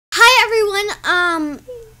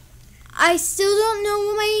I still don't know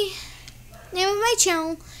what my name of my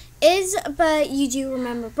channel is, but you do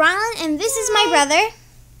remember Brian, and this is my brother,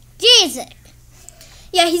 Jesus.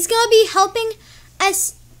 Yeah, he's gonna be helping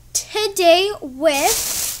us today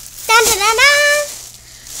with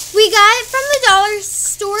we got it from the dollar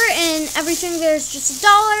store, and everything there's just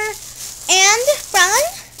 $1. And Brian,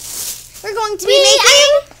 we're going to be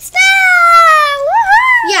making stuff.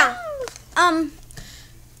 Yeah. And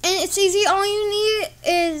it's easy. All you need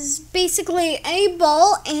is basically a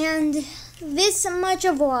bowl and this much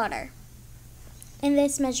of water in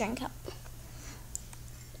this measuring cup.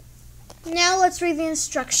 Now let's read the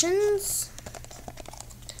instructions.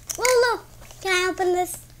 Whoa, look. Can I open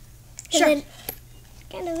this? Sure. It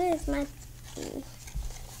kind of is my.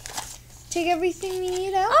 Take everything you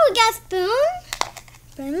need out. Oh, we got a spoon.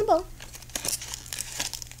 Put it in the bowl.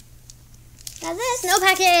 Got this. Snow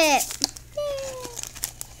packet.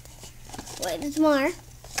 Wait, there's more.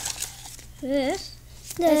 This.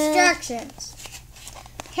 Instructions.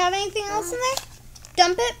 Have anything else in there?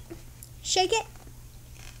 Dump it. Shake it.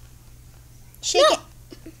 Shake it.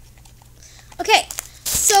 Okay,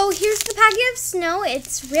 so here's the packet of snow.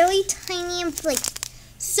 It's really tiny and flaky.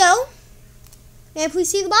 So, may I please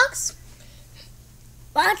see the box?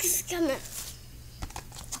 Box is coming.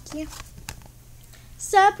 Yeah.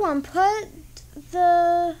 Step 1, put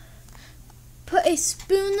a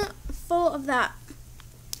spoonful of that.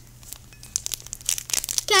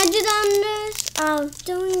 Can I do the honors of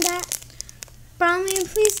doing that? Brown, may I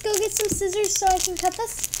please go get some scissors so I can cut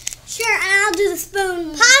this? Sure, and I'll do the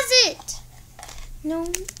spoon. Pause it! No,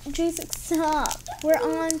 Jason, stop. We're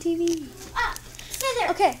on TV. Ah, scissors.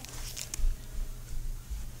 Okay.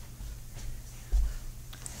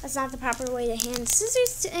 That's not the proper way to hand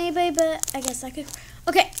scissors to anybody, but I guess I could.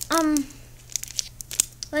 Okay,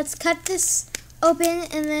 let's cut this open,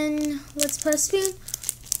 and then let's put a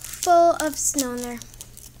spoonful of snow in there.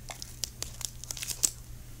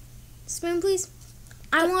 Spoon, please.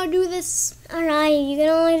 I want to do this. Alright, you can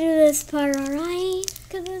only do this part, alright?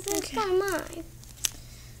 Because this is Okay. for mine.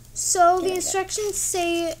 So the instructions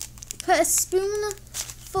say put a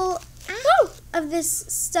spoonful of this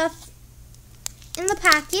stuff in the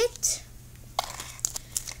packet,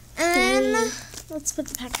 and then let's put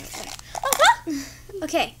the packet there.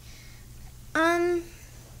 Okay. Brown,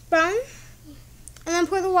 and then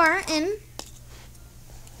pour the water in.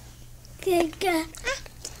 Good.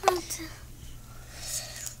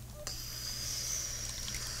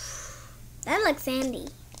 That looks sandy.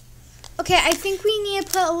 Okay, I think we need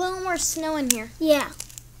to put a little more snow in here. Yeah.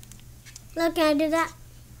 Look, can I do that?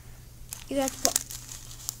 You got to put.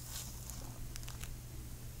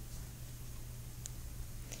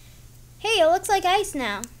 Hey, it looks like ice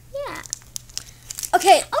now. Yeah.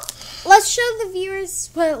 Okay, let's show the viewers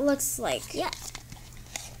what it looks like. Yeah.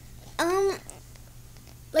 It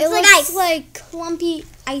like looks ice. like clumpy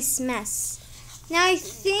ice mess. Now I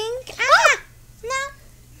think. No.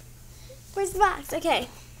 Where's the box? Okay.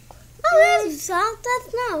 Oh, there's salt.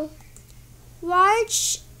 That's no.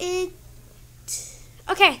 Watch it.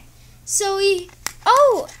 Okay, so we.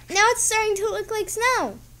 Oh, now it's starting to look like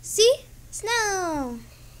snow. See? Snow.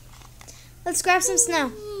 Let's grab some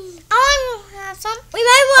snow. I want to have some. We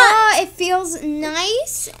might want. Oh, it feels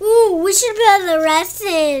nice. Ooh, we should put the rest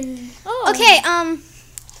in. Oh. Okay,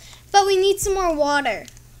 but we need some more water.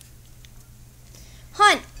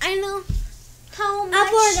 Hon, I know how much. I'll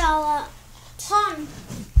pour it all up. Hon.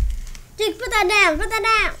 Jake, put that down. Put that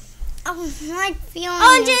down. Oh, I like feeling.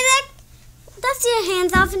 Oh, and Jake, dust your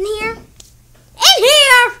hands off in here. In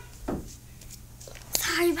here.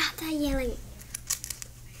 Sorry about that yelling.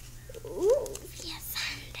 Ooh, yeah,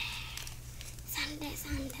 Sunday.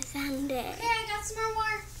 Okay, I got some more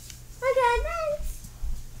water. Okay, thanks.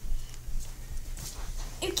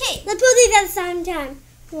 Okay. Let's put these at the same time.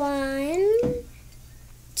 1,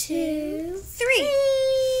 2, 3.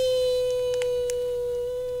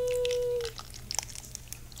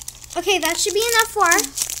 Okay, that should be enough water.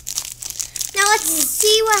 Now let's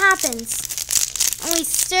see what happens when we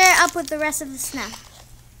stir it up with the rest of the snow.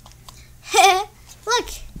 Look,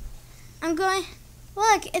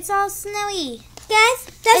 look, it's all snowy. Guys,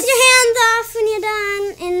 dust your hands off when you're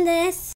done in this.